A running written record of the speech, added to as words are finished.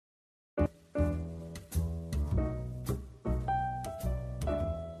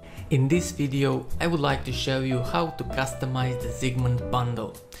In this video, I would like to show you how to customize the Sigmund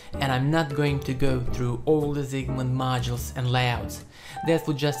Bundle. And I'm not going to go through all the Sigmund modules and layouts. That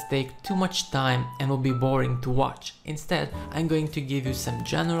would just take too much time and will be boring to watch. Instead, I'm going to give you some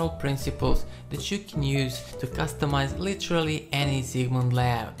general principles that you can use to customize literally any Sigmund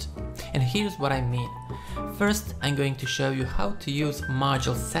layout. And here's what I mean. First, I'm going to show you how to use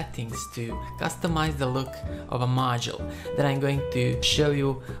module settings to customize the look of a module. Then I'm going to show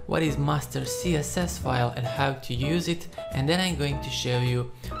you what is master CSS file and how to use it. And then I'm going to show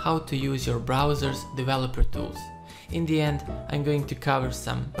you how to use your browser's developer tools. In the end, I'm going to cover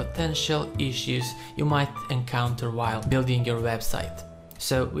some potential issues you might encounter while building your website.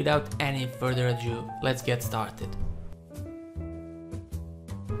 So without any further ado, let's get started.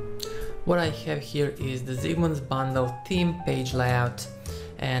 What I have here is the Sigmund Bundle theme page layout,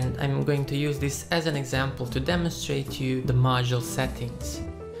 and I'm going to use this as an example to demonstrate to you the module settings.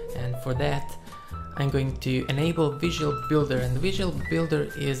 And for that, I'm going to enable Visual Builder, and Visual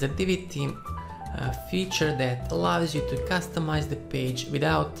Builder is a Divi Theme feature that allows you to customize the page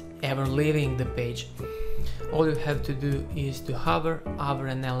without ever leaving the page. All you have to do is to hover over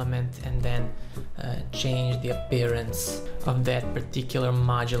an element and then change the appearance of that particular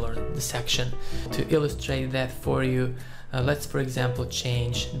module or the section. To illustrate that for you, let's for example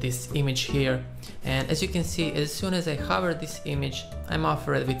change this image here, and as you can see, as soon as I hover this image, I'm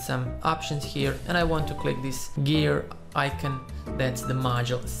offered with some options here, and I want to click this gear icon. That's the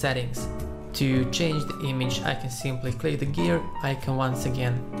module settings. To change the image, I can simply click the gear icon once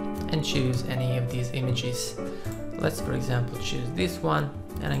again and choose any of these images. Let's for example choose this one,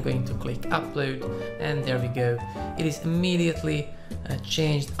 and I'm going to click upload, and there we go. It is immediately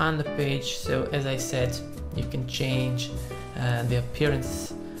changed on the page. So as I said, you can change the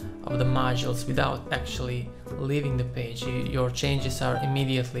appearance of the modules without actually leaving the page. Your changes are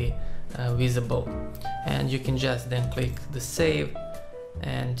immediately visible, and you can just then click the save,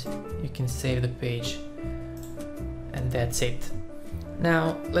 and you can save the page, and that's it.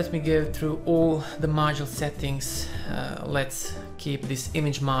 Now let me go through all the module settings. Let's keep this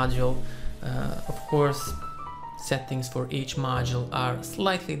image module. Of course, settings for each module are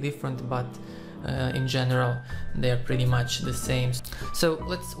slightly different, but in general they're pretty much the same. So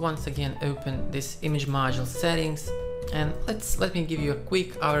let's once again open this image module settings, and let me give you a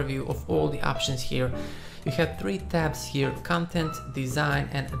quick overview of all the options here. You have three tabs here: Content, Design,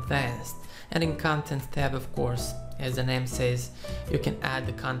 and Advanced. And in Content tab, of course, as the name says, you can add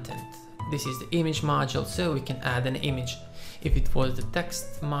the content. This is the image module, so we can add an image. If it was the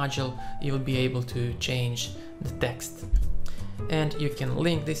text module, you will be able to change the text. And you can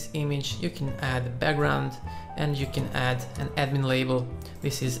link this image, you can add a background, and you can add an admin label.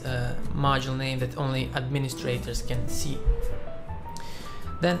 This is a module name that only administrators can see.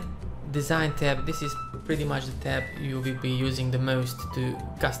 Then Design tab, this is pretty much the tab you will be using the most to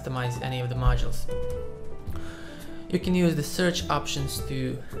customize any of the modules. You can use the search options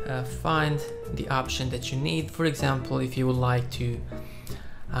to find the option that you need. For example, if you would like to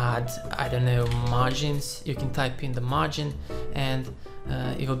add, I don't know, margins, you can type in the margin, and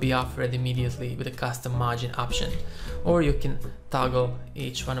it will be offered immediately with a custom margin option. Or you can toggle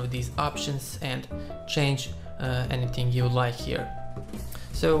each one of these options and change anything you would like here.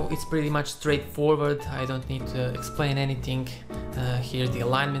 So it's pretty much straightforward. I don't need to explain anything. Here's the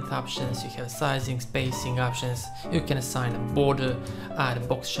alignment options. You have sizing, spacing options. You can assign a border, add a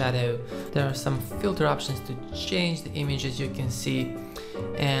box shadow. There are some filter options to change the image, as you can see,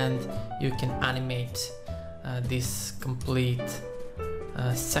 and you can animate this complete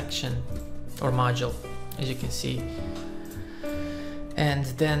section or module, as you can see. And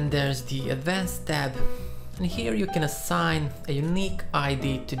then there's the Advanced tab. And here you can assign a unique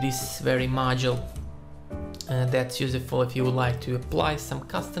ID to this very module. That's useful if you would like to apply some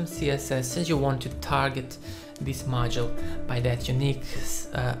custom CSS and you want to target this module by that unique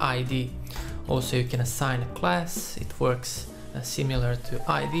ID. Also, you can assign a class. It works similar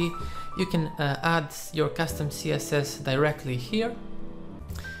to ID. You can add your custom CSS directly here.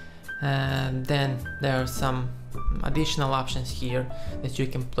 And then there are some additional options here that you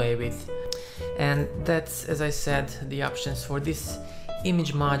can play with. And that's, as I said, the options for this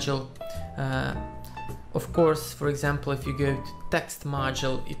image module. Of course, for example, if you go to text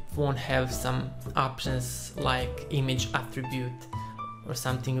module, it won't have some options like image attribute or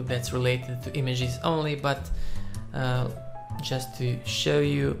something that's related to images only, but just to show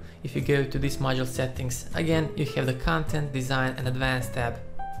you, if you go to this module settings, again, you have the Content, Design, and Advanced tab.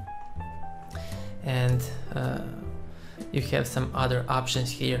 And you have some other options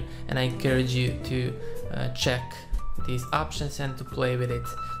here, and I encourage you to check these options and to play with it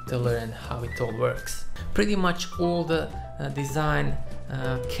to learn how it all works. Pretty much all the design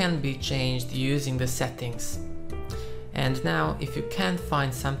can be changed using the settings. And now, if you can't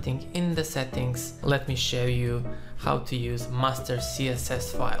find something in the settings, let me show you how to use master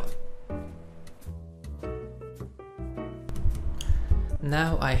CSS file.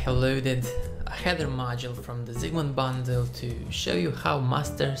 Now I have loaded a header module from the Sigmund Bundle to show you how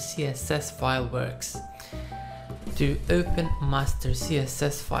master CSS file works. To open master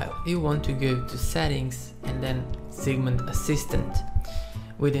CSS file, you want to go to settings and then Sigmund Assistant.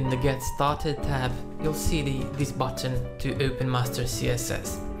 Within the Get Started tab, you'll see this button to open master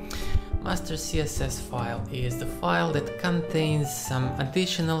CSS. Master CSS file is the file that contains some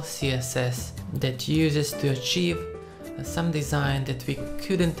additional CSS that uses to achieve some design that we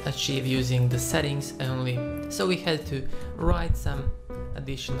couldn't achieve using the settings only. So we had to write some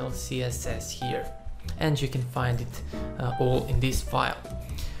additional CSS here. And you can find it all in this file.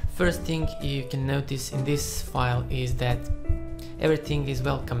 First thing you can notice in this file is that everything is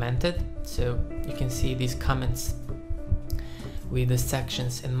well commented, so you can see these comments with the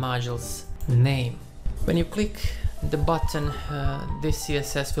sections and modules name. When you click the button, this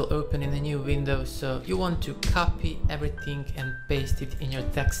CSS will open in a new window, so you want to copy everything and paste it in your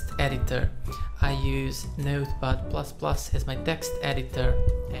text editor. I use Notepad++ as my text editor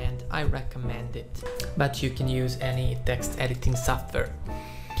and I recommend it, but you can use any text editing software.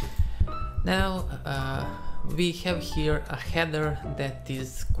 Now we have here a header that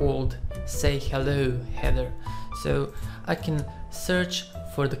is called Say Hello header. So I can search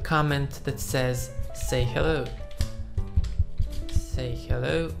for the comment that says Say Hello. Say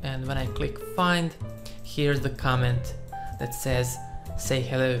hello, and when I click find, here's the comment that says Say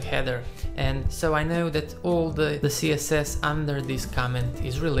Hello header, and so I know that all the CSS under this comment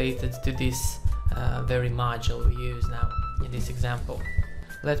is related to this very module we use now in this example.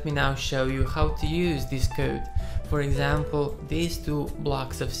 Let me now show you how to use this code. For example, these two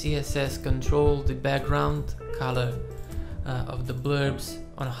blocks of CSS control the background color of the blurbs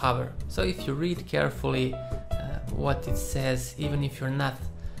on hover. So if you read carefully what it says, even if you're not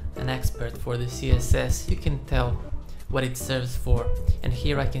an expert for the CSS, you can tell what it serves for. And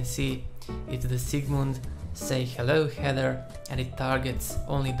here I can see it's the Sigmund Say Hello header, and it targets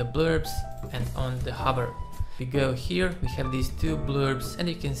only the blurbs and on the hover. If we go here, we have these two blurbs, and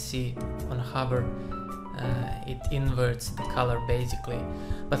you can see on hover it inverts the color basically.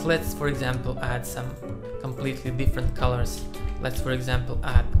 But let's, for example, add some completely different colors. Let's, for example,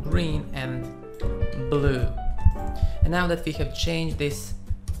 add green and blue. And now that we have changed this,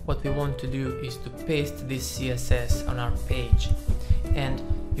 what we want to do is to paste this CSS on our page. And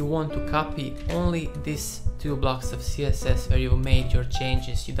you want to copy only these two blocks of CSS where you made your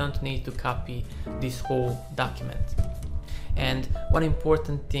changes. You don't need to copy this whole document. And one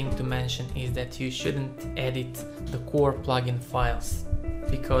important thing to mention is that you shouldn't edit the core plugin files,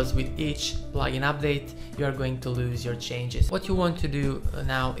 because with each plugin update you are going to lose your changes. What you want to do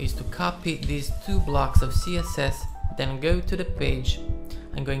now is to copy these two blocks of CSS, then go to the page.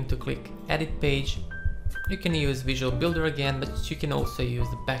 I'm going to click Edit Page. You can use Visual Builder again, but you can also use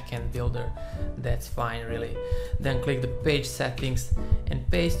the backend builder. That's fine really. Then click the page settings and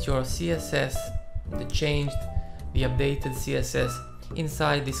paste your CSS, the changed, the updated CSS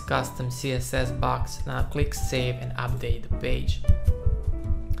inside this custom CSS box. Now click Save and update the page.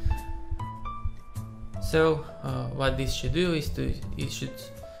 So what this should do is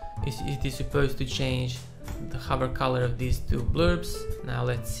it is supposed to change the hover color of these two blurbs. Now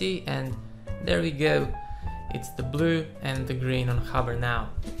let's see, and there we go. It's the blue and the green on hover now.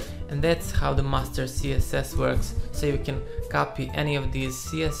 And that's how the master CSS works. So you can copy any of these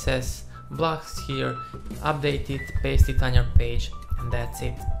CSS blocks here, update it, paste it on your page, and that's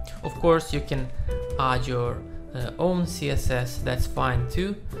it. Of course, you can add your own CSS, that's fine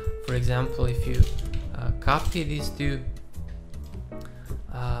too. For example, if you copy these two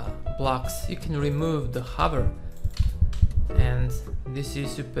blocks, you can remove the hover, and this is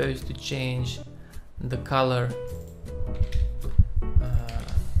supposed to change the color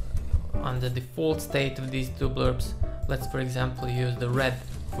on the default state of these two blurbs. Let's, for example, use the red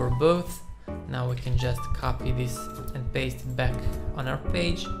for both. Now we can just copy this and paste it back on our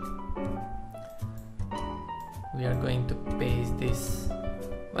page. We are going to paste this,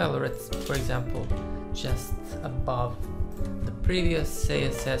 well, let's, for example, just above the previous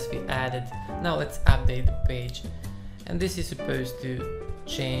CSS we added. Now let's update the page, and this is supposed to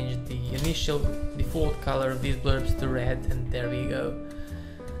change the initial default color of these blurbs to red, and there we go.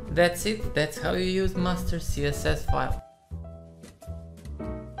 That's it. That's how you use master CSS file.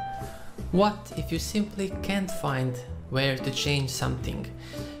 What if you simply can't find where to change something?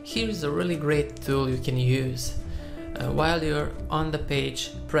 here's a really great tool you can use. While you're on the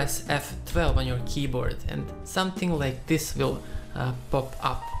page, press F12 on your keyboard and something like this will pop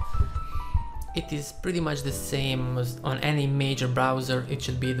up. It is pretty much the same as on any major browser. It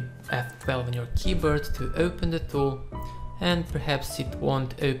should be the F12 on your keyboard to open the tool, and perhaps it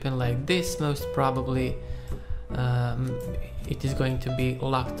won't open like this, most probably. It is going to be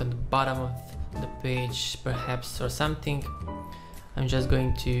locked on the bottom of the page perhaps or something. I'm just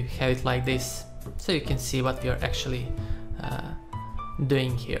going to have it like this so you can see what we are actually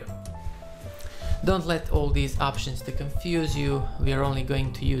doing here. Don't let all these options to confuse you. We are only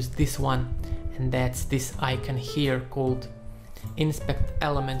going to use this one, and that's this icon here called Inspect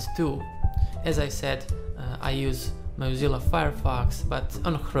Elements Tool. As I said, I use Mozilla Firefox, but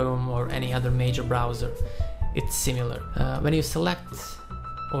on Chrome or any other major browser it's similar. When you select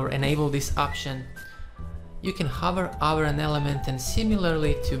or enable this option, you can hover over an element, and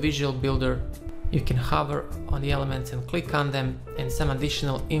similarly to Visual Builder, you can hover on the elements and click on them, and some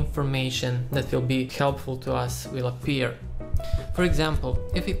additional information that will be helpful to us will appear. For example,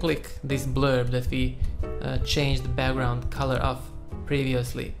 if we click this blurb that we changed the background color of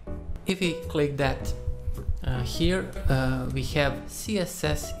previously, if we click that, here we have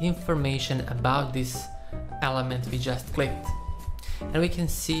CSS information about this element we just clicked, and we can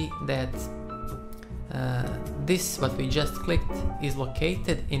see that this what we just clicked is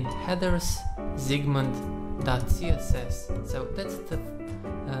located in headers sigmund.css. So that's the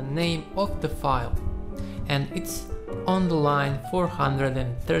name of the file, and it's on the line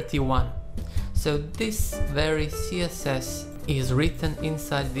 431. So this very CSS is written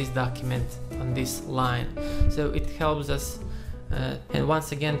inside this document on this line. So it helps us, and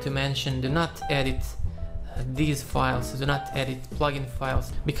once again to mention, do not edit these files, do not edit plugin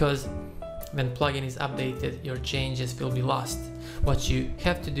files, because when plugin is updated, your changes will be lost. What you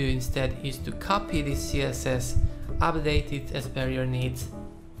have to do instead is to copy this CSS, update it as per your needs,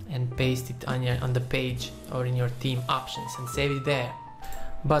 and paste it on the page or in your theme options and save it there.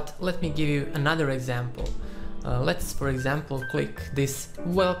 But let me give you another example. Let's, for example, click this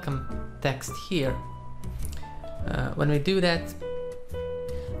welcome text here. When we do that,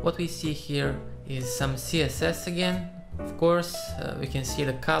 what we see here is some CSS again. Of course, we can see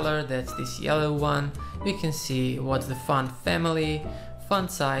the color, that's this yellow one. We can see what's the font family, font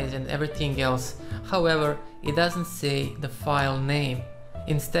size, and everything else. However, it doesn't say the file name.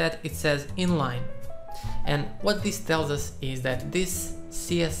 Instead, it says inline. And what this tells us is that this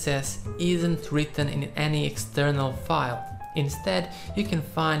CSS isn't written in any external file. Instead, you can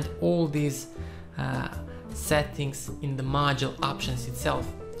find all these settings in the module options itself.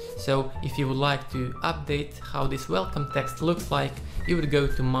 So if you would like to update how this welcome text looks like, you would go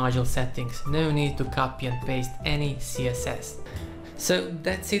to module settings. No need to copy and paste any CSS. So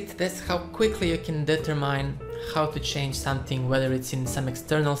that's it. That's how quickly you can determine how to change something, whether it's in some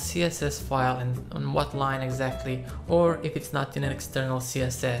external CSS file and on what line exactly, or if it's not in an external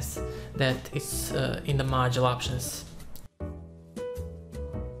CSS, that it's in the module options.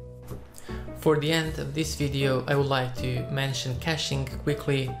 For the end of this video, I would like to mention caching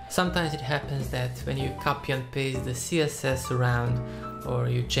quickly. Sometimes it happens that when you copy and paste the CSS around, or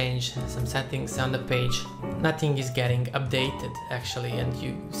you change some settings on the page, nothing is getting updated actually, and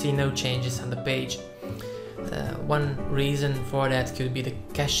you see no changes on the page. One reason for that could be the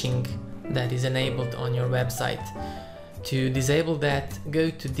caching that is enabled on your website. To disable that, go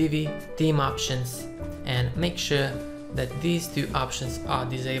to Divi Theme options and make sure that these two options are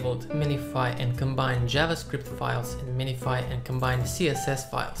disabled: minify and combine JavaScript files, and minify and combine CSS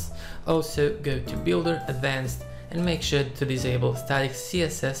files. Also go to Builder Advanced and make sure to disable static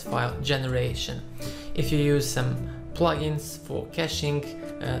CSS file generation. If you use some plugins for caching,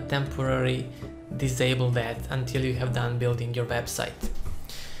 temporarily disable that until you have done building your website.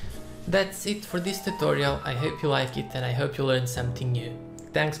 That's it for this tutorial. I hope you like it and I hope you learned something new.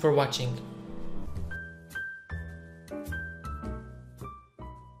 Thanks for watching.